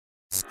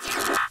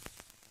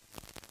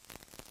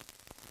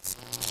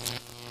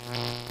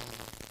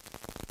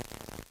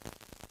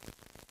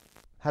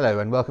Hello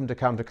and welcome to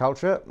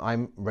Counterculture.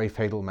 I'm Rafe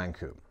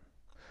Hadel-Manku.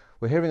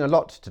 We're hearing a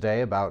lot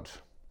today about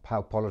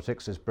how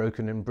politics is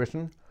broken in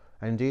Britain,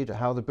 and indeed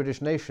how the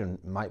British nation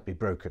might be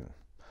broken.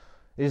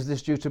 Is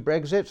this due to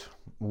Brexit,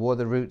 or were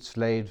the roots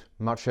laid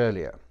much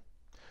earlier?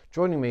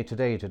 Joining me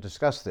today to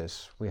discuss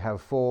this, we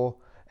have four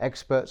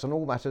experts on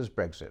all matters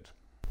Brexit.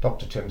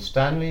 Dr. Tim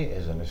Stanley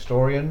is an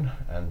historian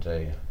and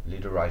a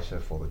leader writer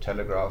for The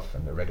Telegraph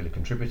and a regular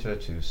contributor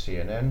to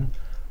CNN.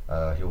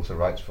 He also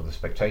writes for The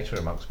Spectator,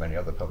 amongst many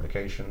other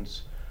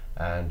publications,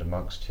 and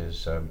amongst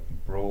his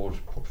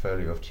broad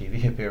portfolio of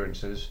TV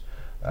appearances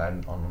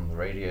and on the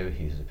radio,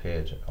 he's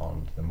appeared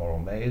on The Moral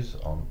Maze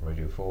on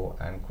Radio 4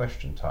 and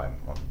Question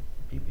Time on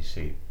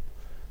BBC.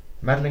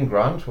 Madeline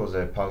Grant was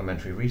a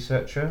parliamentary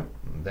researcher,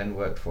 then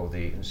worked for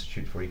the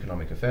Institute for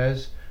Economic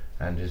Affairs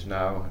and is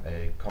now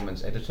a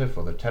comments editor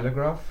for The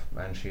Telegraph,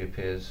 and she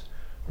appears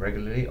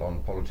regularly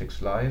on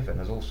Politics Live and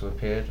has also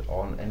appeared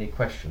on Any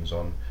Questions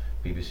on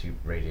BBC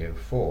Radio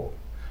 4.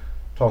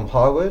 Tom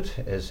Harwood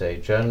is a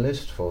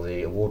journalist for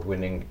the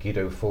award-winning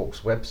Guido Fawkes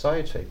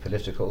website, a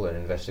political and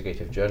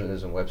investigative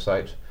journalism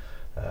website.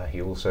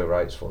 He also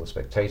writes for The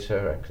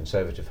Spectator and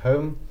Conservative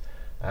Home,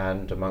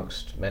 and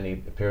amongst many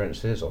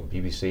appearances on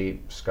BBC,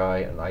 Sky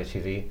and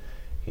ITV,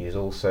 he is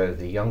also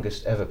the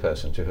youngest ever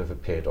person to have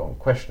appeared on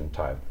Question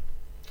Time.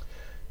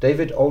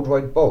 David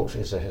Oldroyd Bolt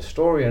is a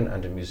historian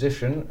and a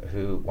musician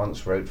who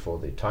once wrote for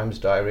the Times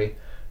Diary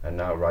and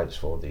now writes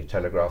for The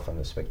Telegraph and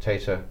The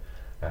Spectator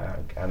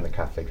and the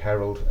Catholic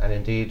Herald, and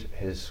indeed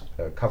his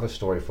cover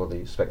story for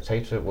The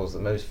Spectator was the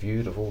most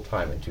viewed of all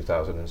time in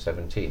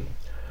 2017.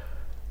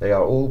 They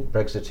are all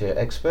Brexiteer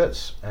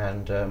experts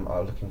and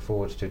are looking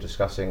forward to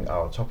discussing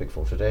our topic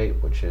for today,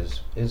 which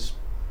is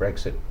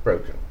Brexit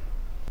broken?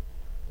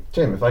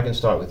 Tim, if I can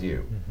start with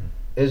you.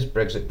 Is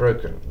Brexit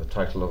broken, the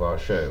title of our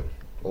show,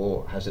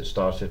 or has it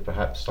started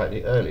perhaps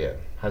slightly earlier?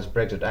 Has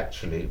Brexit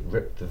actually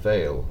ripped the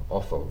veil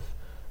off of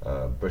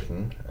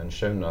Britain and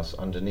shown us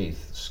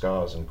underneath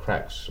scars and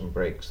cracks and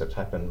breaks that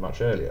happened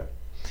much earlier?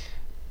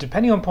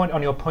 Depending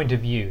on your point of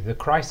view, the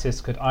crisis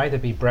could either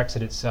be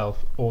Brexit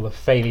itself or the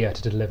failure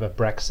to deliver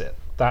Brexit.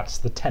 That's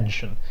the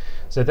tension.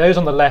 So those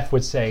on the left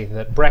would say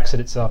that Brexit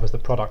itself is the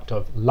product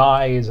of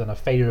lies and a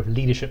failure of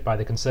leadership by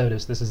the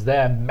Conservatives. This is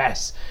their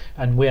mess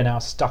and we're now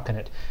stuck in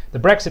it. The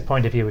Brexit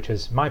point of view, which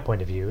is my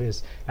point of view,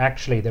 is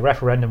actually the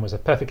referendum was a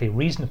perfectly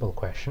reasonable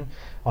question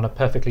on a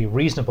perfectly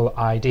reasonable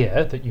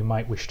idea that you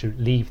might wish to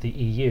leave the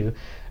EU,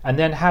 and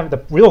then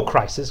the real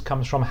crisis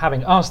comes from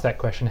having asked that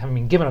question, having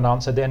been given an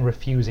answer, then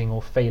refusing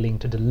or failing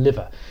to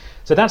deliver.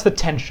 So that's the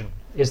tension.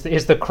 Is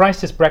the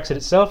crisis Brexit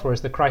itself, or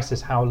is the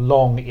crisis how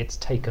long it's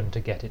taken to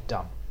get it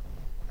done?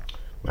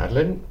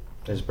 Madeline,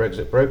 is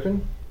Brexit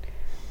broken?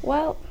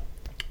 Well,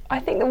 I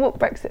think that what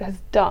Brexit has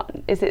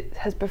done is it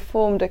has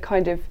performed a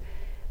kind of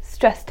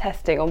stress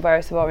testing on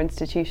various of our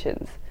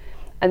institutions.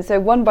 And so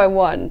one by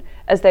one,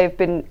 as they've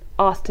been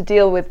asked to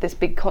deal with this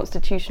big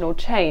constitutional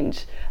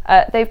change,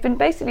 they've been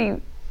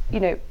basically,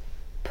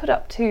 put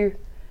up to,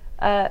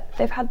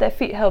 they've had their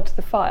feet held to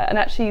the fire, and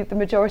actually the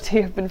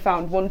majority have been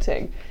found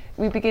wanting.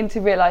 We begin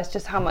to realise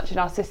just how much in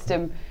our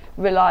system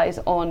relies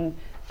on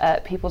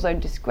people's own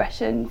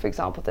discretion. For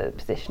example, the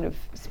position of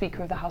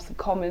Speaker of the House of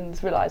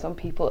Commons relies on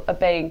people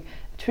obeying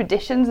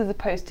traditions as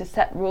opposed to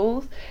set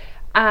rules,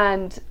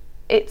 and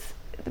it's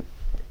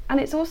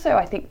also,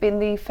 I think, been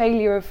the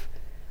failure of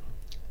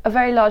a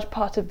very large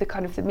part of the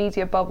kind of the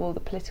media bubble, the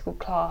political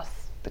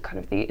class, the kind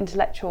of the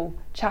intellectual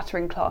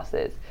chattering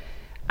classes,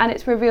 and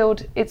it's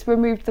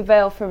removed the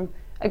veil from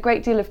a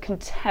great deal of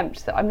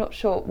contempt that I'm not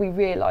sure we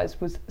realised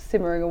was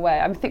simmering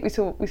away. I think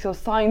we saw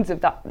signs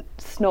of that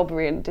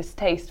snobbery and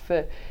distaste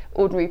for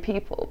ordinary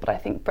people, but I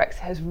think Brexit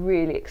has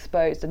really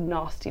exposed a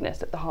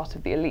nastiness at the heart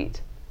of the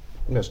elite.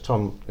 Yes,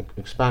 Tom,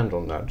 expand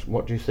on that.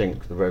 What do you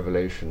think the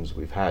revelations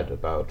we've had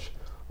about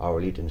our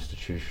elite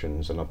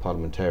institutions and our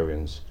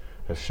parliamentarians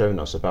have shown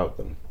us about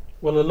them?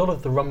 Well, a lot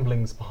of the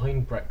rumblings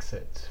behind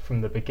Brexit from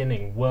the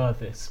beginning was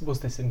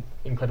this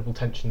incredible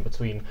tension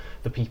between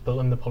the people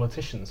and the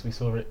politicians. We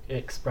saw it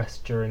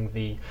expressed during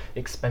the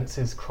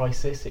expenses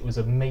crisis. It was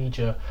a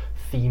major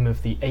theme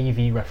of the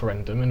AV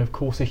referendum, and of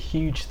course a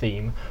huge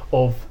theme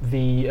of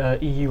the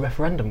EU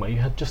referendum, where you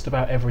had just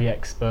about every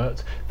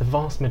expert, the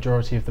vast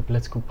majority of the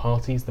political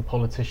parties, the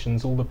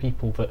politicians, all the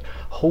people that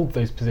hold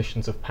those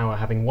positions of power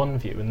having one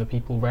view, and the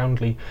people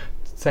roundly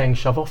saying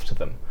shove off to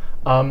them.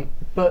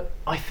 But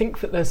I think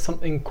that there's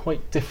something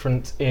quite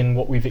different in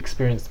what we've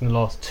experienced in the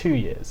last 2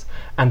 years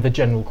and the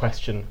general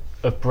question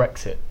of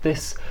Brexit.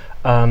 This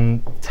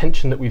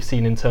tension that we've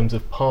seen in terms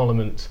of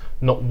Parliament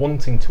not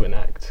wanting to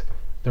enact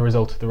the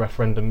result of the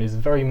referendum is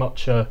very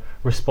much a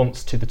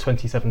response to the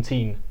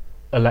 2017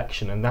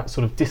 election and that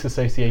sort of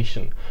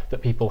disassociation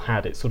that people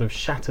had. It sort of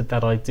shattered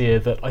that idea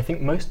that I think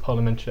most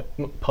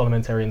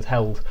parliamentarians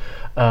held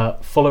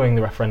following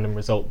the referendum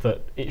result,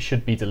 that it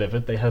should be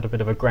delivered. They had a bit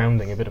of a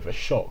grounding, a bit of a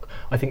shock.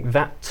 I think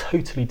that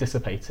totally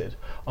dissipated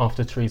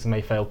after Theresa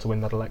May failed to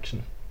win that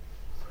election.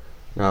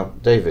 Now,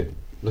 David,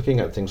 looking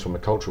at things from a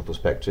cultural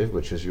perspective,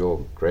 which is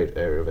your great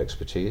area of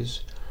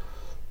expertise,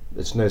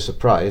 It's no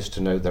surprise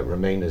to know that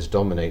Remainers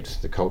dominate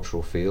the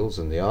cultural fields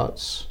and the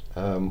arts.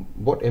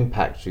 What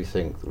impact do you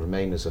think the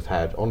Remainers have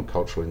had on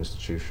cultural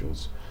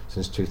institutions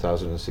since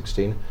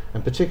 2016,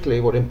 and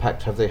particularly what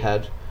impact have they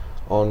had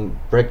on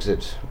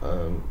Brexit,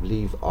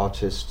 Leave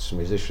artists,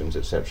 musicians,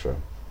 etc.?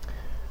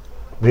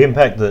 The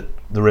impact that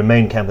the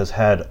Remain camp has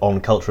had on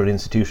cultural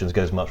institutions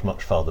goes much,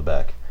 much farther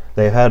back.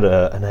 They've had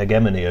an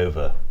hegemony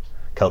over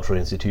cultural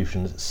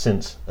institutions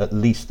since at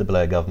least the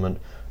Blair government,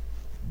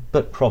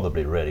 but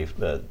probably really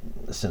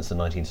since the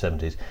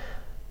 1970s.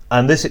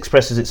 And this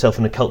expresses itself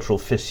in a cultural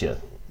fissure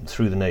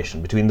through the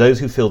nation between those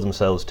who feel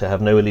themselves to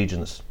have no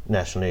allegiance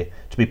nationally,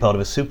 to be part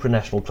of a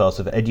supranational class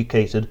of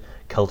educated,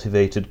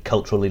 cultivated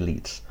cultural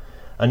elites.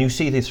 And you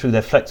see this through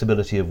their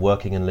flexibility of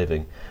working and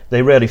living.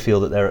 They rarely feel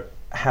that they're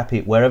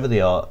happy wherever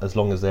they are as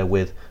long as they're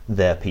with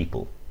their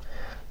people.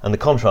 And the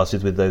contrast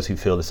is with those who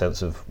feel the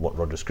sense of what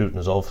Roger Scruton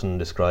has often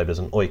described as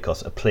an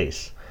oikos, a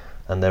place,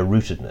 and their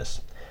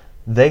rootedness.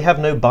 They have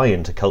no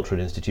buy-in to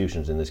cultural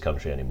institutions in this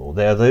country anymore.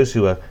 They are those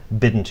who are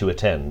bidden to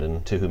attend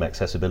and to whom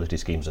accessibility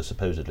schemes are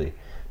supposedly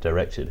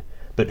directed,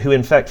 but who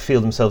in fact feel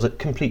themselves at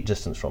complete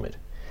distance from it.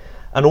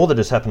 And all that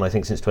has happened, I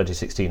think, since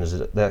 2016 is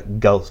that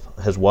gulf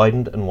has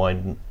widened and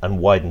widened and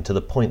widened to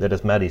the point that,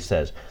 as Maddie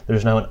says, there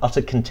is now an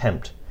utter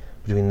contempt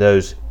between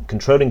those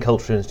controlling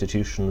cultural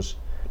institutions,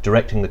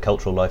 directing the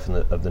cultural life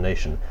of the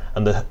nation,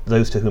 and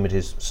those to whom it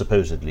is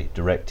supposedly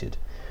directed.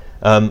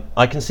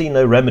 I can see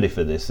no remedy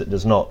for this that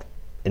does not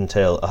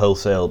entail a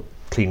wholesale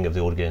cleaning of the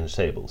All Games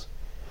tables.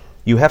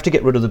 You have to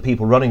get rid of the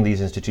people running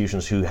these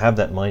institutions who have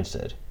that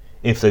mindset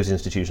if those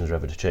institutions are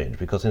ever to change,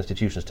 because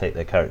institutions take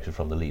their character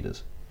from the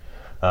leaders.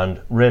 And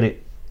really,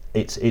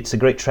 it's a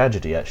great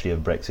tragedy, actually,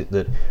 of Brexit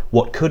that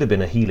what could have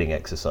been a healing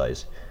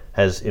exercise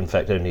has, in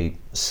fact, only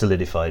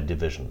solidified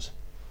divisions.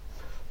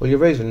 Well, you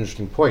raise an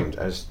interesting point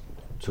as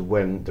to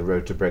when the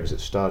road to Brexit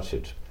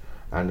started.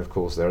 And, of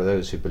course, there are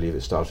those who believe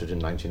it started in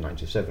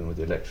 1997 with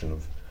the election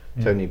of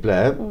Tony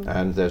Blair,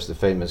 and there's the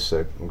famous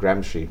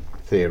Gramsci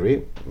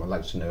theory. I'd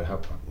like to know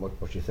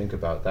what you think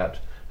about that,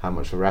 how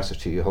much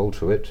veracity you hold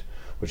to it,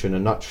 which in a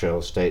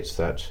nutshell states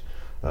that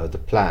the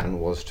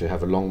plan was to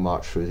have a long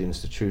march through the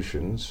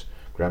institutions.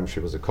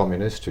 Gramsci was a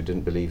communist who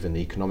didn't believe in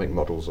the economic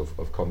models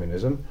of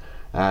communism,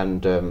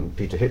 and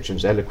Peter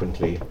Hitchens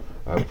eloquently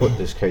put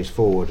this case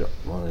forward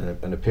on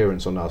an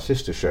appearance on our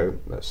sister show.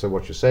 So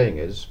what you're saying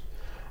is,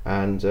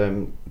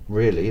 and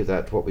really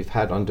that what we've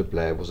had under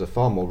Blair was a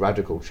far more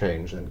radical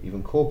change than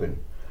even Corbyn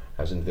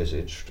has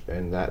envisaged,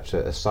 in that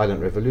a silent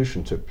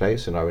revolution took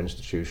place in our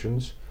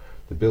institutions.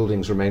 The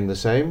buildings remain the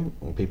same,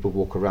 and people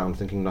walk around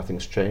thinking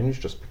nothing's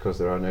changed just because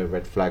there are no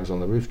red flags on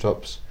the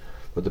rooftops,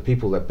 but the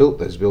people that built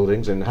those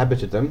buildings and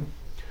inhabited them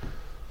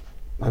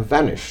have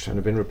vanished and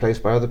have been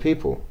replaced by other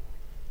people.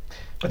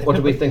 What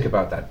do we think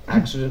about that?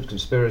 Accident,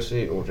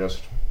 conspiracy, or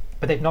just...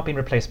 But they've not been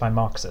replaced by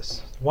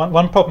Marxists.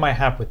 One problem I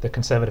have with the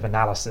conservative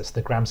analysis,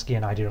 the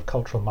Gramscian idea of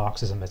cultural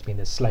Marxism, has been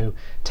this slow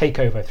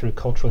takeover through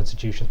cultural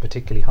institutions,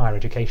 particularly higher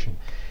education,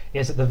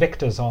 is that the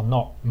victors are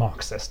not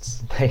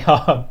Marxists. They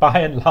are,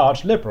 by and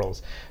large,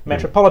 liberals,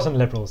 metropolitan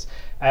liberals,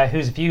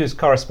 whose views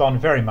correspond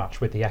very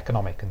much with the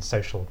economic and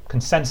social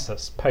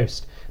consensus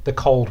post the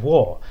Cold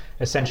War.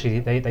 Essentially,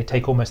 they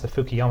take almost the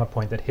Fukuyama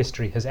point that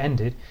history has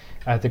ended.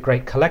 The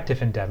great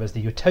collective endeavours, the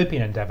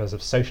utopian endeavours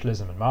of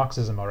socialism and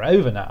Marxism are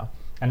over now.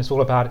 And it's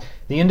all about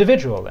the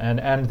individual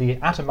and the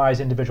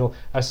atomized individual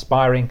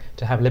aspiring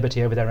to have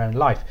liberty over their own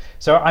life.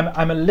 So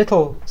I'm a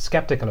little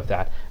skeptical of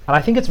that. And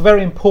I think it's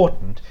very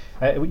important.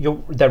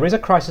 There is a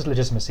crisis of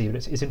legitimacy,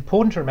 but it's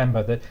important to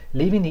remember that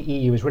leaving the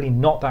EU is really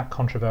not that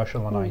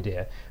controversial an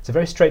idea. It's a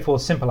very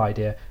straightforward, simple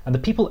idea. And the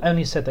people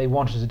only said they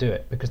wanted to do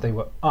it because they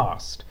were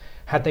asked.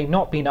 Had they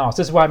not been asked,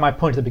 this is why my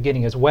point at the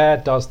beginning is, where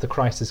does the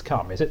crisis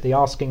come? Is it the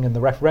asking in the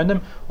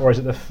referendum, or is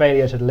it the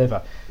failure to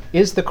deliver?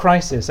 Is the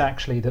crisis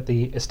actually that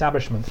the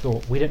establishment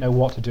thought, we don't know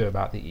what to do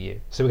about the EU,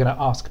 so we're going to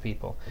ask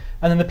people?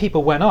 And then the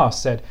people, when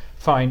asked, said,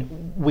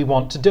 fine, we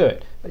want to do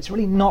it. But it's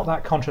really not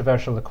that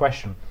controversial a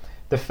question.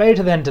 The failure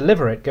to then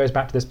deliver it goes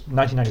back to this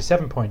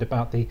 1997 point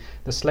about the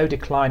slow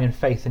decline in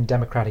faith in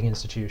democratic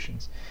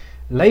institutions.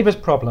 Labour's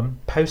problem,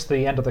 post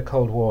the end of the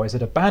Cold War, is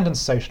it abandons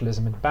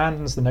socialism, it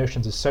abandons the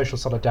notions of social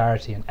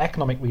solidarity and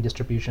economic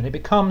redistribution. It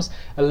becomes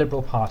a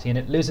liberal party and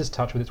it loses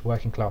touch with its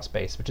working class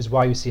base, which is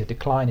why you see a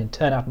decline in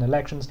turnout in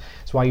elections.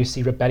 It's why you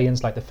see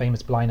rebellions like the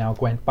famous Blaenau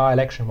Gwent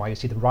by-election, why you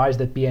see the rise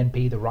of the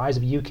BNP, the rise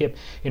of UKIP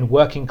in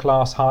working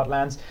class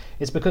heartlands.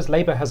 It's because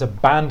Labour has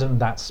abandoned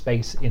that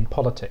space in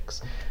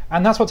politics.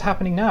 And that's what's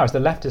happening now, is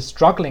the left is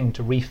struggling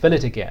to refill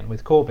it again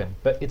with Corbyn,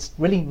 but it's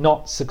really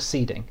not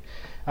succeeding.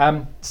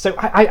 So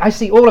I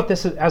see all of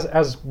this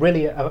as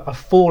really a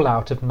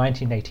fallout of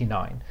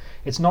 1989.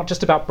 It's not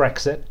just about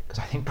Brexit, because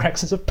I think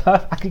Brexit's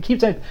I can keep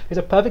saying it's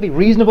a perfectly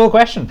reasonable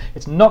question.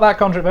 It's not that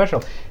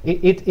controversial.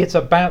 It's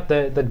about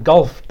the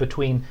gulf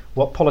between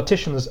what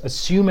politicians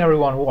assume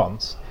everyone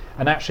wants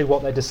and actually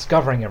what they're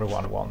discovering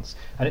everyone wants.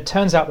 And it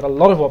turns out that a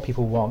lot of what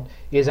people want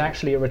is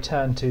actually a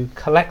return to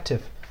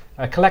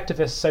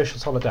collectivist social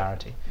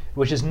solidarity.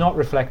 which is not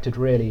reflected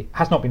really,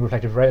 has not been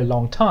reflected for a very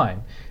long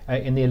time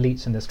in the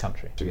elites in this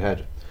country. So you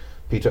had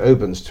Peter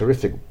Oben's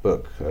terrific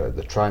book,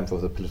 The Triumph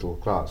of the Political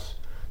Class,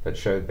 that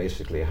showed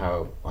basically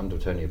how under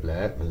Tony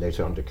Blair and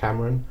later under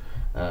Cameron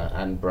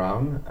and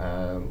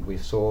Brown, we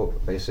saw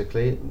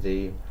basically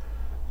the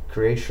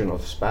creation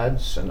of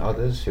SPADs and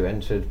others who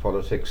entered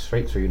politics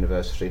straight through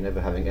university, never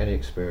having any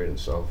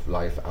experience of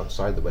life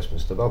outside the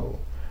Westminster bubble,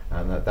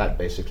 and that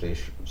basically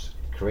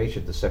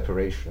created the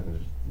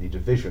separation, the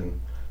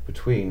division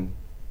between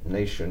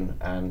nation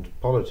and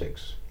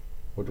politics.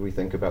 What do we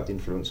think about the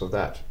influence of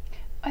that?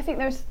 I think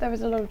there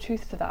is a lot of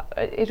truth to that.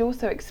 It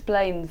also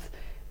explains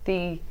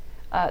the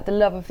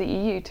love of the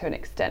EU to an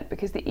extent,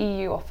 because the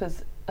EU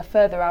offers a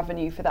further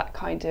avenue for that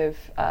kind of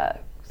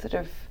sort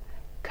of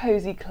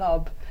cosy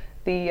club.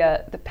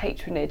 The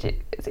patronage.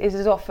 It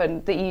is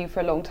often the EU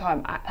for a long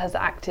time has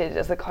acted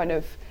as a kind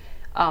of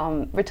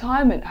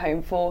retirement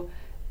home for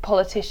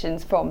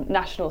politicians from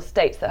national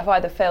states that have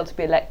either failed to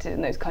be elected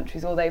in those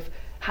countries or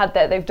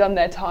they've done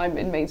their time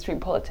in mainstream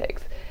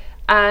politics.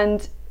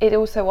 And it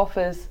also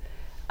offers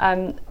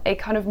a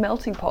kind of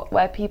melting pot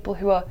where people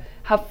who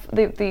have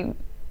the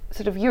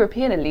sort of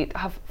European elite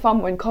have far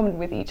more in common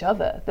with each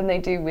other than they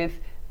do with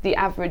the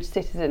average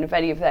citizen of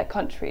any of their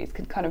countries,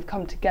 can kind of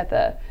come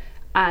together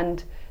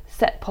and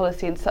set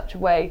policy in such a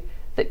way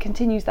that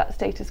continues that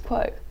status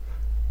quo.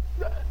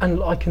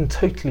 And I can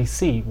totally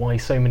see why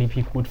so many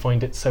people would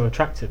find it so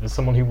attractive. As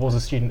someone who was a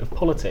student of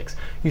politics,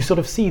 you sort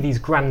of see these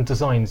grand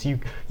designs. You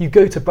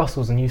go to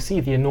Brussels and you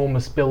see the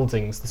enormous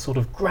buildings, the sort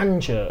of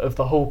grandeur of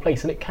the whole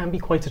place, and it can be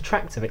quite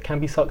attractive. It can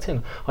be sucked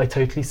in. I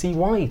totally see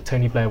why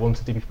Tony Blair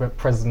wanted to be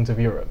president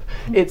of Europe.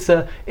 It's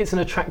an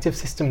attractive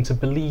system to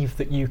believe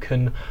that you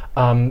can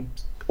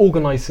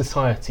organise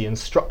society and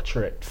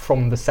structure it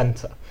from the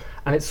centre.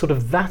 And it's sort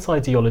of that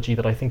ideology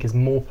that I think is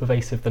more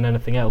pervasive than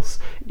anything else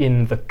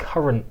in the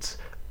current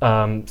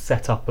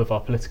setup of our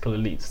political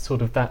elites.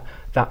 Sort of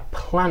that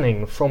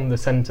planning from the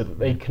centre, that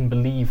they can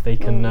believe they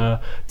can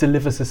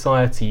deliver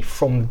society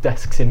from the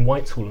desks in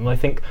Whitehall. And I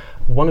think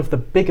one of the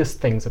biggest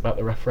things about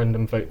the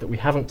referendum vote that we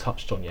haven't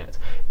touched on yet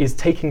is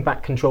taking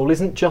back control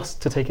isn't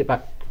just to take it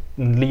back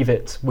and leave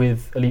it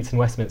with elites in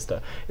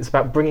Westminster. It's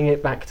about bringing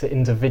it back to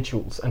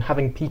individuals and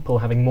having people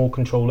having more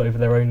control over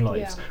their own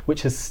lives,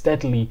 which has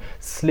steadily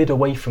slid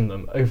away from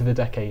them over the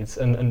decades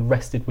and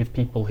rested with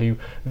people who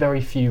very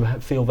few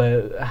feel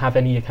they have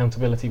any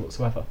accountability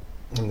whatsoever.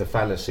 And the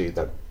fallacy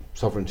that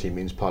sovereignty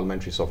means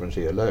parliamentary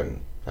sovereignty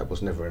alone, that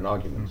was never an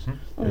argument.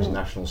 There's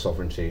national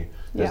sovereignty,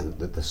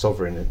 the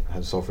sovereign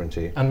has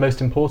sovereignty. And most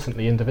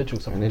importantly,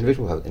 individual sovereignty.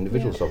 And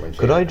individual sovereignty.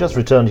 Could I just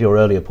return to your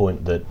earlier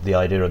point that the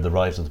idea of the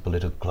rise of the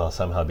political class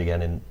somehow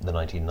began in the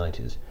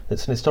 1990s?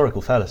 It's an historical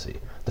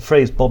fallacy. The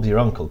phrase "Bob's your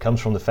uncle" comes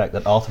from the fact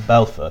that Arthur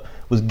Balfour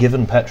was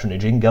given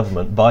patronage in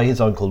government by his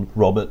uncle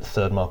Robert,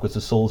 3rd Marquess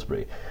of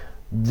Salisbury.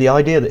 The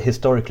idea that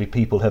historically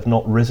people have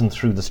not risen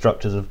through the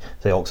structures of,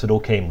 say, Oxford or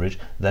Cambridge,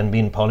 then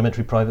been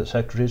parliamentary private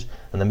secretaries,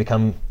 and then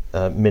become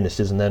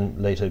ministers, and then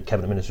later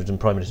cabinet ministers and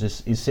prime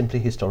ministers, is simply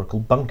historical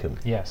bunkum.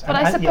 Yes, but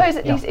I suppose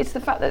at least it's the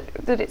fact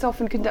that it's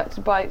often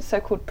conducted by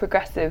so-called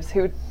progressives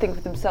who would think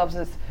of themselves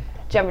as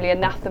generally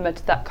anathema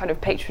to that kind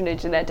of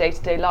patronage in their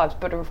day-to-day lives,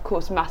 but are of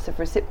course massive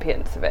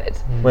recipients of it.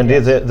 When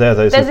they're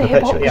those There's who a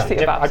perpetuate.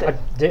 hypocrisy about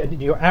it.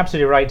 You're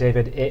absolutely right,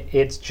 David.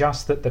 It's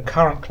just that the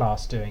current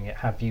class doing it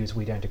have views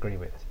we don't agree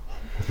with.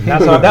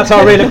 That's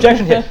our real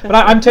objection here. But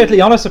I'm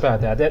totally honest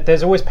about that.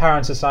 There's always power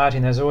in society,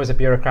 and there's always a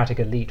bureaucratic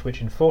elite which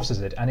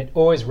enforces it, and it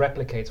always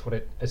replicates what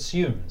it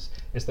assumes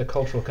is the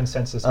cultural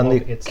consensus And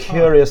of the its time.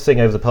 curious thing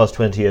over the past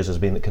 20 years has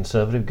been that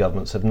Conservative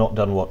governments have not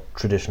done what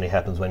traditionally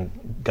happens when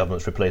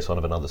governments replace one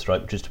of another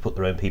stripe, which is to put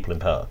their own people in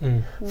power.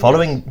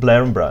 Following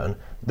Blair and Brown,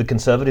 the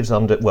Conservatives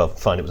it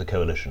was a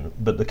coalition,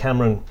 but the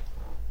Cameron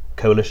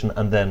coalition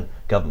and then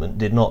government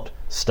did not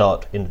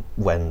start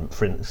when,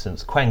 for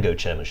instance, Quango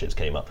chairmanships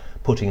came up,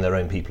 putting their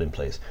own people in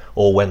place,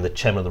 or when the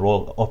chairman of the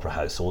Royal Opera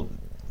House or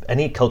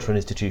any cultural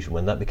institution,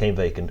 when that became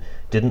vacant,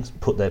 didn't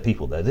put their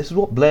people there. This is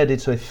what Blair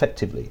did so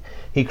effectively.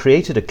 He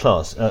created a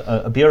class,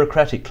 a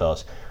bureaucratic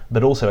class,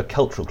 but also a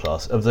cultural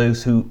class of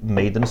those who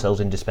made themselves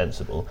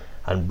indispensable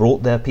and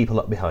brought their people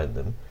up behind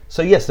them.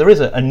 So yes, there is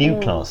a new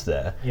class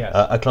there,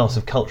 a class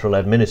of cultural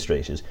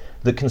administrators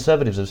that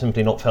Conservatives have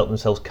simply not felt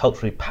themselves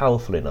culturally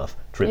powerful enough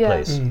to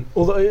replace.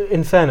 Although,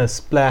 in fairness,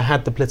 Blair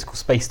had the political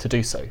space to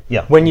do so.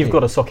 Yeah. When you've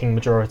got a socking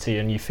majority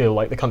and you feel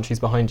like the country's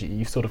behind you,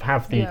 you sort of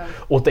have the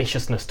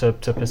audaciousness to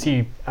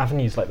pursue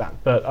avenues like that.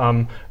 But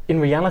in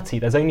reality,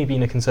 there's only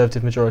been a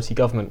Conservative majority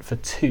government for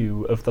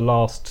 2 of the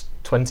last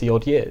 20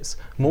 odd years,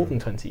 more than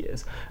 20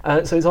 years.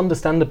 So it's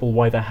understandable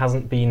why there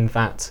hasn't been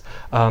that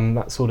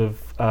sort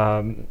of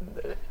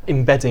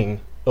embedding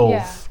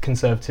of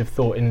conservative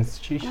thought in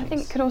institutions. And I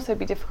think it can also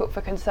be difficult for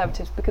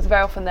Conservatives because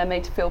very often they're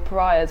made to feel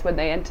pariahs when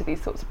they enter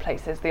these sorts of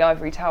places, the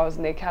ivory towers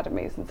and the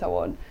academies and so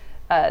on.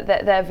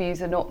 Their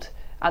views are not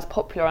as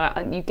popular,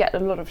 and you get a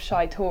lot of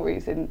shy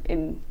Tories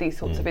in these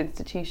sorts of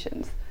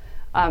institutions.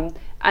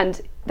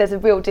 And there's a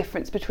real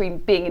difference between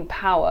being in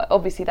power.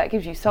 Obviously that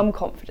gives you some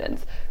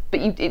confidence, but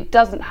it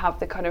doesn't have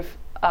the kind of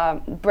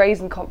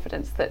brazen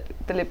confidence that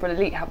the liberal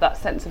elite have that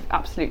sense of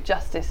absolute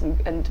justice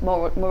and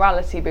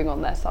morality being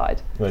on their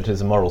side. Well, it is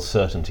the moral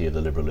certainty of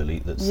the liberal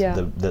elite that's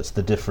Yeah. that's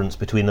the difference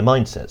between the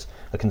mindsets.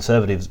 A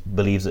conservative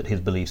believes that his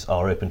beliefs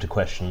are open to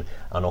question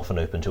and often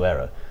open to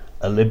error.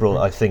 A liberal,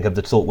 I think, of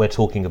the sort we're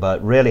talking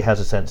about, rarely has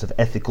a sense of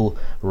ethical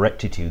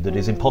rectitude that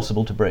is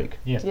impossible to break.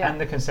 Yes, Yeah.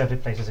 and the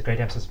Conservative places a great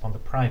emphasis upon the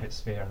private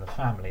sphere and the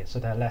family, so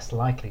they're less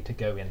likely to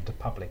go into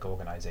public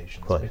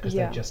organisations Quite. because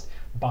Yeah. they're just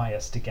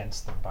biased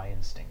against them by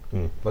instinct.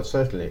 But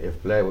certainly,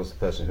 if Blair was the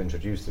person who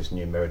introduced this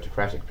new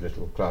meritocratic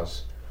political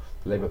class,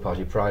 the Labour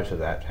Party prior to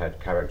that had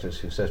characters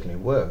who certainly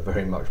were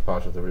very much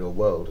part of the real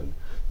world. And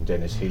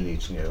Denis Healy,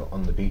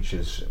 on the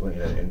beaches,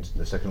 in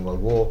the Second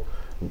World War,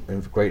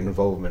 great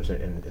involvement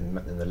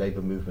in the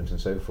labour movement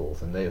and so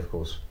forth. And they, of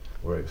course,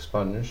 were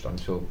expunged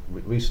until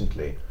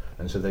recently.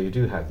 And so there you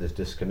do have this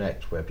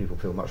disconnect where people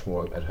feel much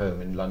more at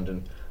home in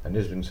London and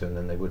Islington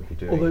than they would be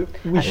doing. Although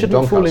we in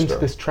shouldn't fall into Doncaster.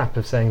 this trap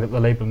of saying that the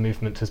Labour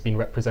movement has been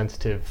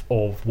representative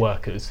of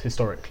workers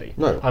historically.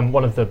 No.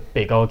 One of the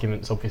big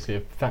arguments, obviously,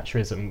 of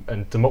Thatcherism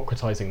and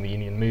democratising the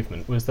union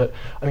movement was that,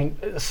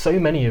 so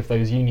many of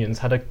those unions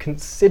had a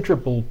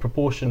considerable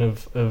proportion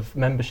of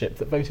membership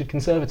that voted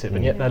Conservative,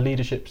 and yet their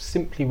leadership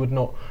simply would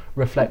not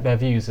reflect their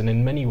views. And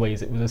in many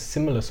ways, it was a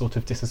similar sort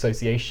of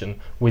disassociation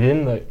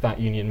within that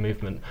union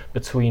movement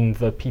between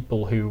the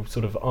people who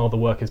sort of are the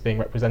workers being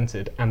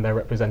represented and their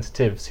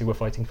representatives who were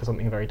fighting for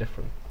something very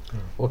different.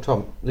 Well,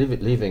 Tom,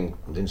 leaving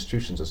the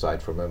institutions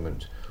aside for a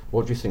moment,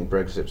 what do you think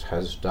Brexit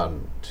has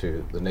done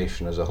to the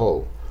nation as a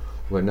whole?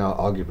 We're now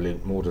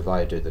arguably more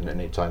divided than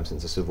any time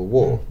since the Civil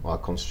War. Our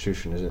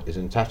constitution is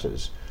in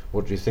tatters.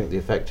 What do you think the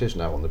effect is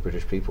now on the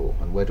British people,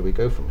 and where do we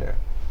go from here?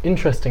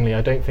 Interestingly,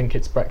 I don't think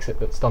it's Brexit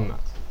that's done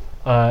that.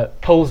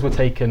 Polls were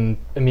taken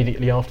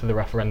immediately after the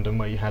referendum,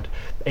 where you had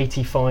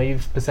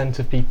 85%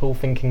 of people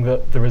thinking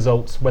that the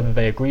results, whether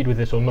they agreed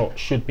with it or not,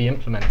 should be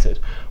implemented.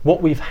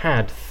 What we've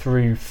had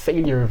through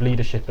failure of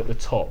leadership at the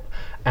top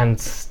and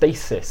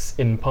stasis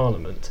in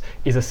Parliament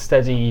is a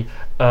steady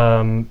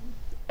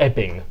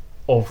ebbing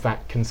of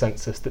that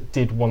consensus that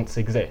did once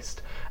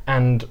exist.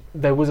 And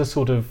there was a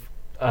sort of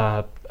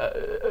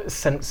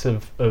sense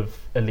of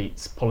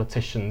elites,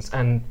 politicians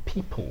and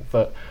people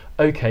that,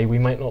 okay, we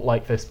might not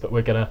like this, but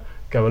we're going to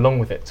go along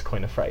with it, to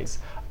coin a phrase.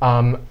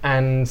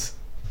 And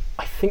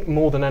I think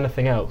more than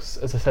anything else,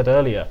 as I said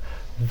earlier,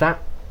 that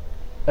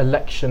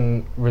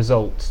election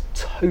result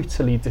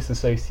totally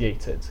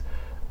disassociated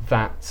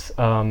that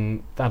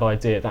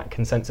idea, that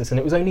consensus. And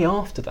it was only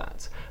after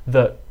that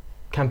that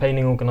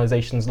campaigning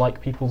organisations like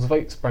People's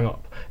Vote sprang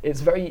up. It's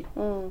very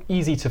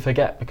easy to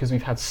forget because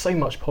we've had so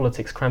much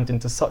politics crammed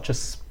into such a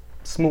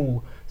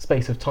small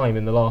space of time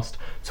in the last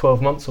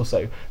 12 months or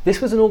so. This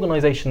was an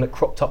organisation that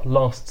cropped up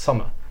last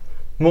summer,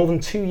 more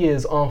than 2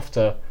 years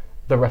after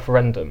the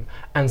referendum,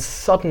 and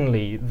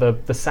suddenly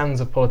the sands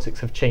of politics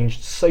have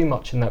changed so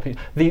much in that.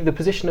 The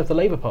position of the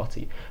Labour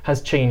Party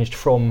has changed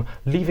from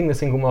leaving the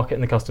single market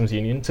and the customs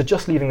union to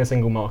just leaving the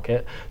single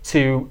market,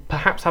 to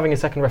perhaps having a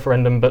second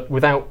referendum but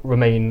without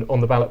Remain on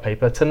the ballot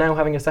paper, to now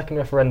having a second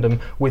referendum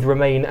with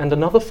Remain and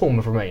another form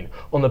of Remain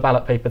on the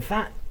ballot paper.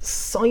 That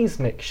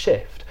seismic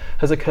shift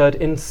has occurred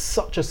in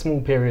such a small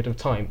period of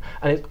time,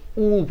 and it's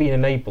all been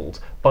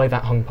enabled by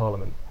that hung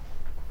parliament.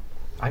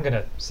 I'm going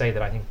to say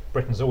that I think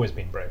Britain's always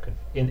been broken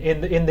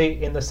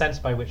in the sense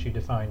by which you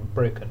define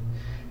broken,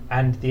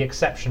 and the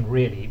exception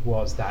really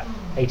was that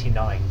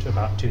 89 to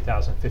about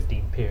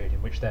 2015 period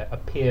in which there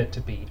appeared to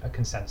be a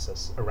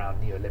consensus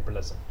around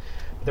neoliberalism.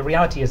 But the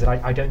reality is that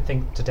I don't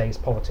think today's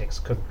politics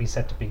could be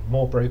said to be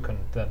more broken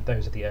than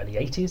those of the early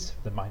 80s,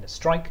 the miners'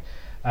 strike,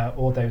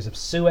 or those of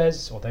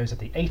Suez, or those of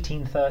the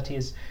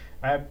 1830s.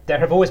 There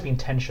have always been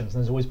tensions,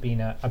 and there's always been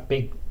a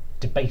big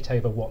debate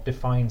over what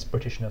defines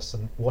Britishness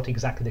and what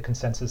exactly the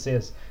consensus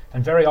is.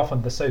 And very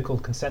often the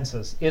so-called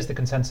consensus is the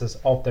consensus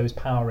of those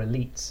power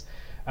elites,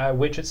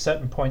 which at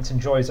certain points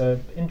enjoys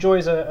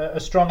a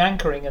strong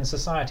anchoring in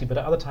society, but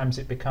at other times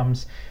it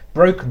becomes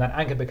broken, that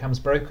anchor becomes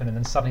broken, and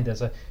then suddenly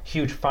there's a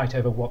huge fight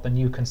over what the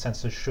new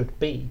consensus should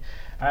be.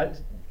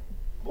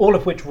 All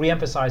of which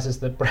re-emphasises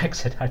that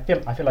Brexit, I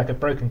feel like a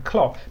broken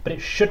clock, but it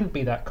shouldn't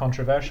be that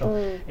controversial.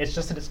 It's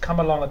just that it's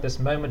come along at this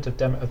moment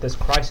of this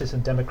crisis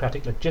in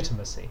democratic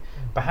legitimacy.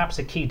 Perhaps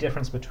a key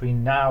difference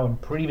between now and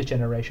previous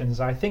generations,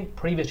 I think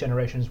previous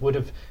generations would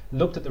have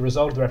looked at the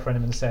result of the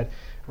referendum and said,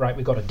 right,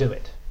 we've got to do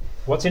it.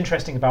 What's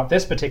interesting about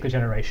this particular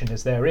generation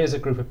is there is a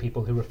group of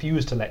people who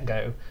refuse to let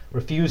go,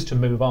 refuse to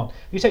move on.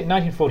 You take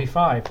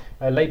 1945,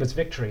 Labour's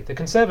victory. The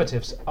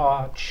Conservatives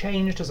are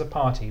changed as a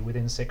party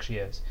within 6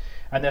 years.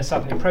 And they're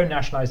suddenly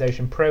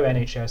pro-nationalisation,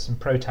 pro-NHS and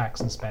pro-tax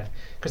and spend,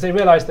 because they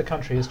realise the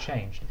country has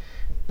changed.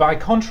 By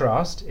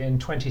contrast, in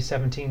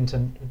 2016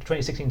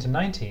 to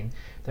 19,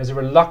 there's a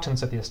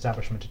reluctance of the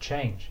establishment to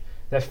change.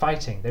 They're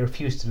fighting, they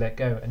refuse to let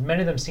go, and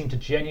many of them seem to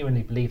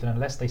genuinely believe that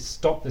unless they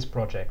stop this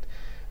project,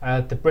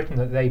 the Britain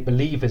that they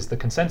believe is the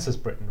consensus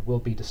Britain will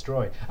be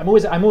destroyed. I'm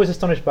always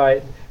astonished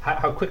by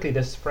how quickly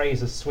this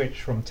phrase has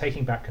switched from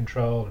taking back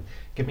control and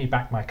give me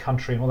back my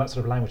country and all that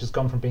sort of language has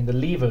gone from being the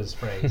Leavers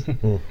phrase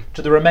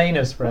to the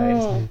Remainers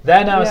phrase.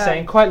 They're now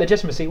saying quite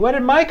legitimately, where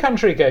did my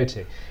country go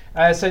to?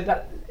 So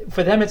that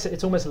for them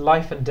it's almost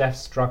life and death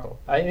struggle.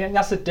 I think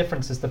that's the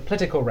difference, is the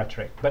political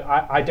rhetoric, but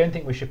I don't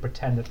think we should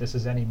pretend that this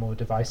is any more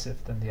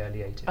divisive than the early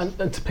 80s.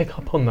 And to pick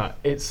up on that,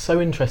 it's so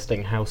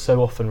interesting how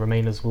so often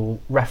Remainers will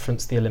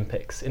reference the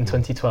Olympics in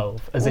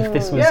 2012 as if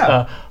this was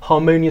a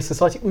harmonious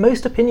society.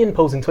 Most opinion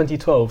polls in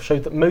 2012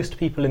 showed that most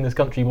people in this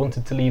country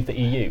wanted to leave the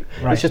EU.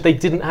 Right. It's just they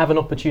didn't have an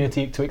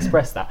opportunity to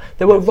express that.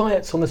 There were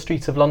riots on the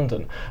streets of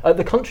London.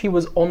 The country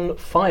was on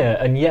fire,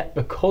 and yet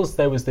because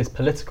there was this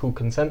political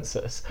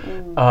consensus,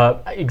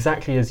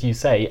 exactly as you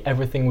say,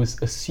 everything was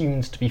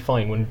assumed to be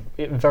fine when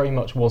it very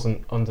much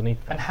wasn't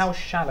underneath that. And how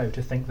shallow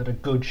to think that a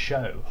good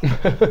show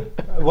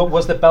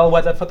was the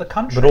bellwether for the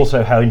country. But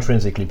also how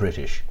intrinsically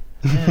British.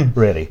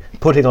 Really.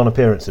 Putting on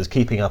appearances,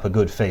 keeping up a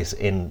good face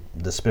in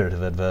the spirit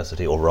of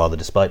adversity, or rather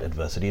despite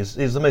adversity,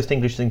 is the most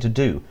English thing to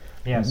do.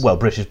 Yes. Well,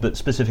 British, but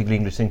specifically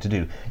English thing to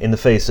do in the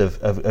face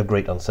of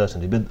great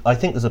uncertainty. But I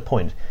think there's a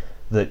point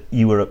that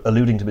you were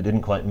alluding to but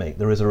didn't quite make.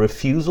 There is a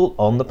refusal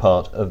on the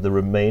part of the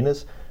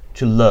Remainers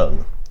to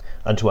learn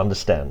and to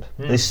understand.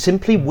 They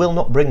simply will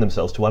not bring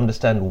themselves to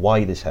understand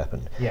why this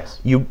happened. Yes.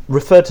 You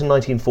referred to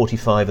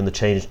 1945 and the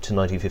change to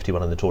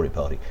 1951 in the Tory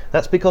party.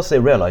 That's because they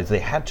realised they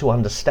had to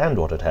understand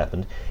what had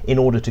happened in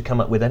order to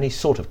come up with any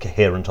sort of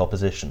coherent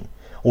opposition,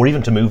 or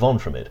even to move on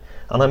from it.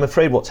 And I'm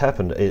afraid what's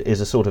happened is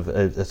a sort of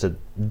it's a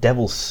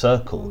devil's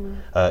circle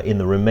in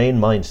the Remain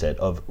mindset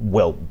of,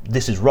 well,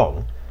 this is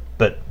wrong,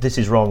 but this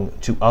is wrong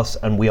to us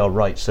and we are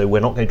right, so we're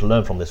not going to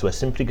learn from this. We're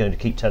simply going to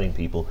keep telling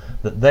people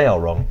that they are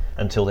wrong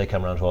until they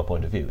come around to our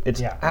point of view.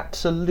 It's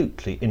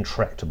absolutely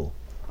intractable.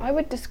 I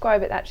would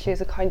describe it actually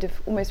as a kind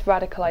of almost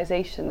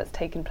radicalisation that's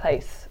taken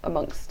place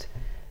amongst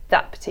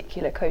that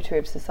particular coterie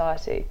of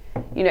society.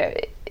 You know,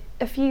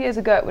 a few years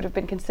ago it would have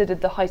been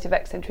considered the height of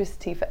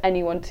eccentricity for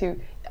anyone to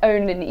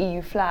own an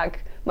EU flag,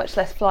 much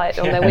less fly it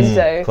on their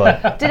window.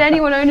 Did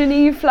anyone own an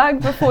EU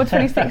flag before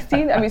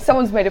 2016? I mean,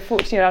 someone's made a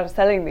fortune out of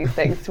selling these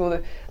things to all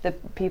the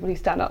people who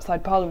stand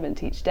outside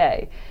Parliament each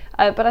day.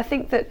 But I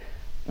think that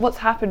what's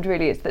happened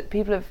really is that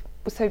people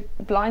were so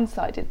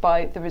blindsided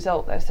by the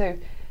result. They're so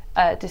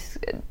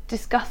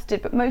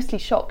disgusted, but mostly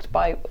shocked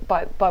by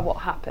what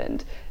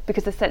happened,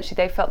 because essentially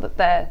they felt that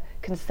their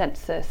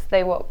consensus,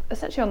 they were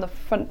essentially on the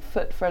front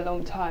foot for a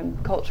long time,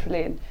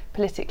 culturally and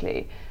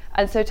politically.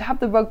 And so to have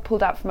the rug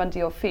pulled out from under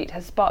your feet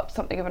has sparked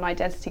something of an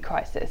identity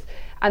crisis.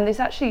 And this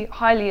actually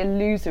highly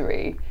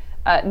illusory,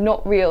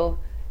 not real,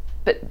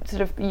 but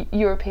sort of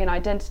European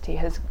identity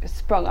has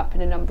sprung up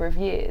in a number of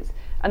years.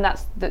 And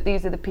that's that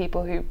these are the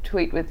people who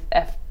tweet with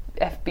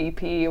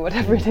FBP or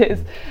whatever it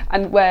is,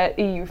 and wear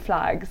EU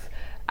flags,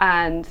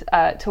 and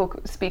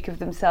speak of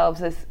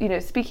themselves as, you know,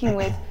 speaking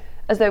with,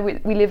 as though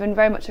we live in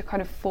very much a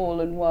kind of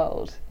fallen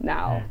world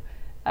now.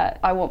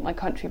 I want my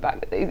country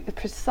back.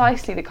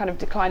 Precisely the kind of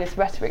declinist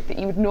rhetoric that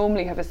you would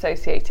normally have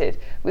associated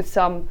with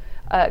some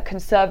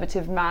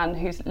conservative man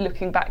who's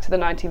looking back to the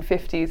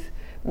 1950s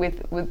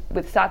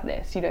with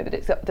sadness, you know,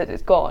 that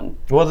it's gone.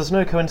 Well, there's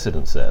no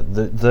coincidence there.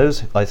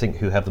 Those, I think,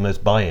 who have the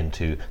most buy-in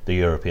to the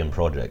European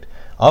project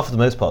are, for the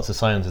most part, the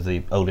scions of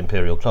the old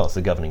imperial class,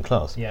 the governing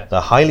class. Yes. They're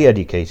highly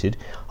educated,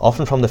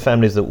 often from the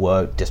families that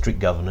were district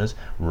governors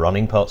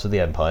running parts of the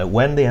empire.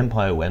 When the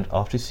empire went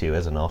after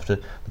Suez and after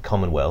the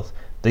Commonwealth,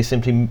 they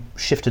simply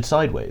shifted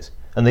sideways.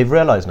 And they've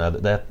realised now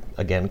that their,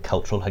 again,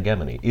 cultural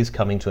hegemony is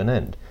coming to an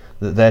end,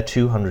 that their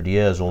 200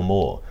 years or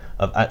more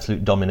of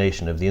absolute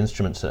domination of the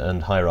instruments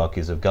and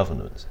hierarchies of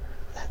governments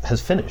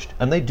has finished,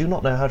 and they do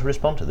not know how to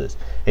respond to this.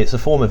 It's a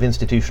form of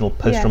institutional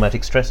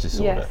post-traumatic stress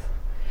disorder.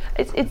 Yes.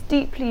 It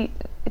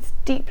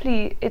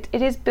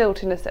is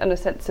built in a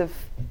sense of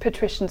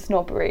patrician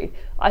snobbery.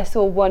 I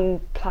saw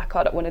one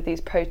placard at one of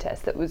these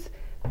protests that was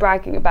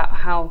bragging about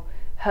how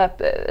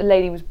a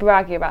lady was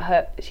bragging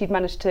about she'd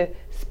managed to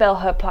spell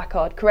her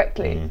placard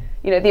correctly.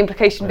 You know, the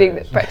implication being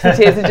that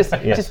Brexiteers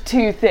are just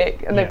too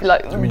thick, and they'd be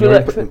like, I mean,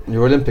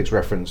 your Olympics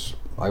reference,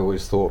 I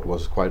always thought,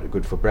 was quite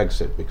good for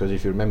Brexit, because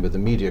if you remember, the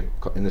media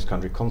in this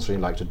country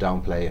constantly like to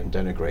downplay and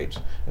denigrate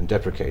and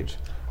deprecate,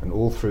 and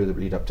all through the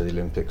lead up to the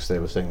Olympics they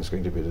were saying it's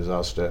going to be a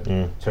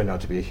disaster. Turned out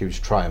to be a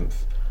huge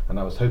triumph, and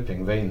I was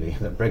hoping vainly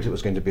that Brexit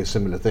was going to be a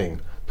similar thing,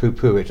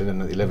 poo-poo it, and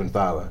then at the 11th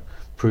hour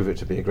prove it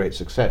to be a great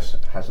success.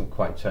 It hasn't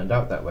quite turned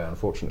out that way,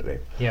 unfortunately.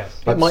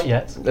 Yes. But It might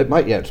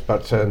yet,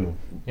 but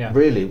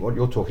really what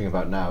you're talking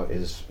about now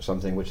is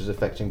something which is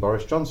affecting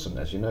Boris Johnson,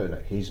 as you know.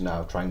 He's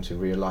now trying to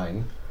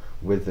realign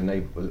with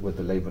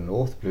the Labour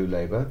North, Blue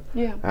Labour,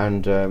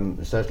 and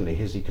certainly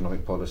his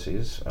economic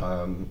policies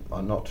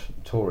are not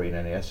Tory in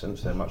any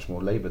essence. They're much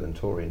more Labour than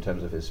Tory in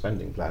terms of his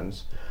spending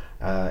plans,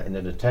 in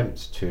an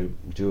attempt to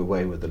do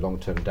away with the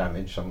long-term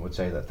damage, some would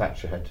say, that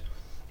Thatcher had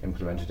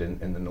implemented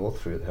in the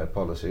North through her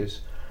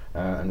policies,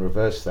 and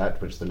reverse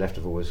that which the left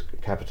have always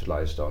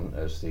capitalised on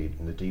as the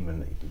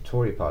demon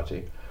Tory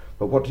party.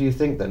 But what do you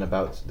think then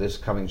about this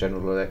coming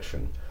general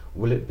election?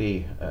 Will it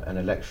be an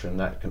election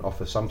that can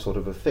offer some sort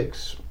of a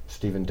fix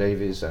Stephen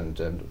Davies and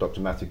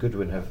Dr. Matthew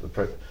Goodwin have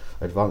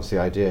advanced the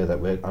idea that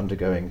we're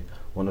undergoing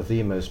one of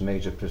the most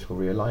major political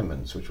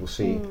realignments, which will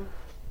see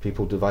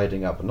people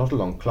dividing up not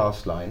along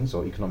class lines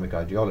or economic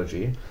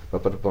ideology,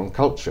 but upon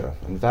culture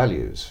and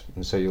values.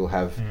 And so you'll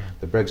have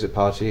the Brexit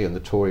Party and the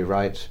Tory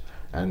right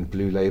and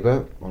Blue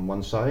Labour on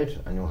one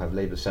side, and you'll have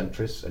Labour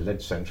centrists,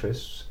 alleged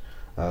centrists,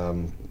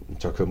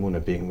 Choko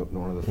Muna being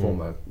one of the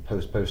former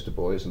poster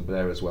boys, and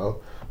Blair as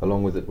well,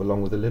 along with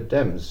the Lib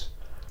Dems.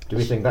 Do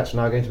we think that's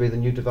now going to be the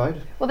new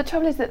divide? Well, the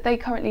trouble is that they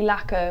currently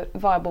lack a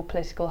viable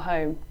political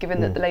home,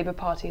 given that the Labour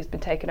Party has been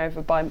taken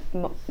over by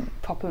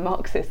proper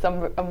Marxists,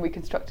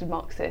 unreconstructed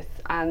Marxists,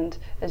 and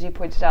as you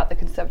pointed out, the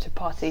Conservative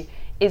Party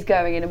is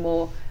going in a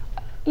more,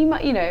 you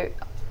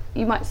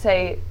might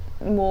say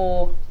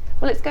more.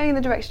 Well, it's going in the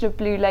direction of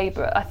Blue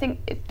Labour. I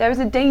think there is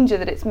a danger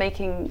that it's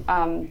making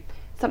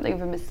something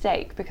of a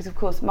mistake, because of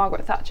course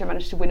Margaret Thatcher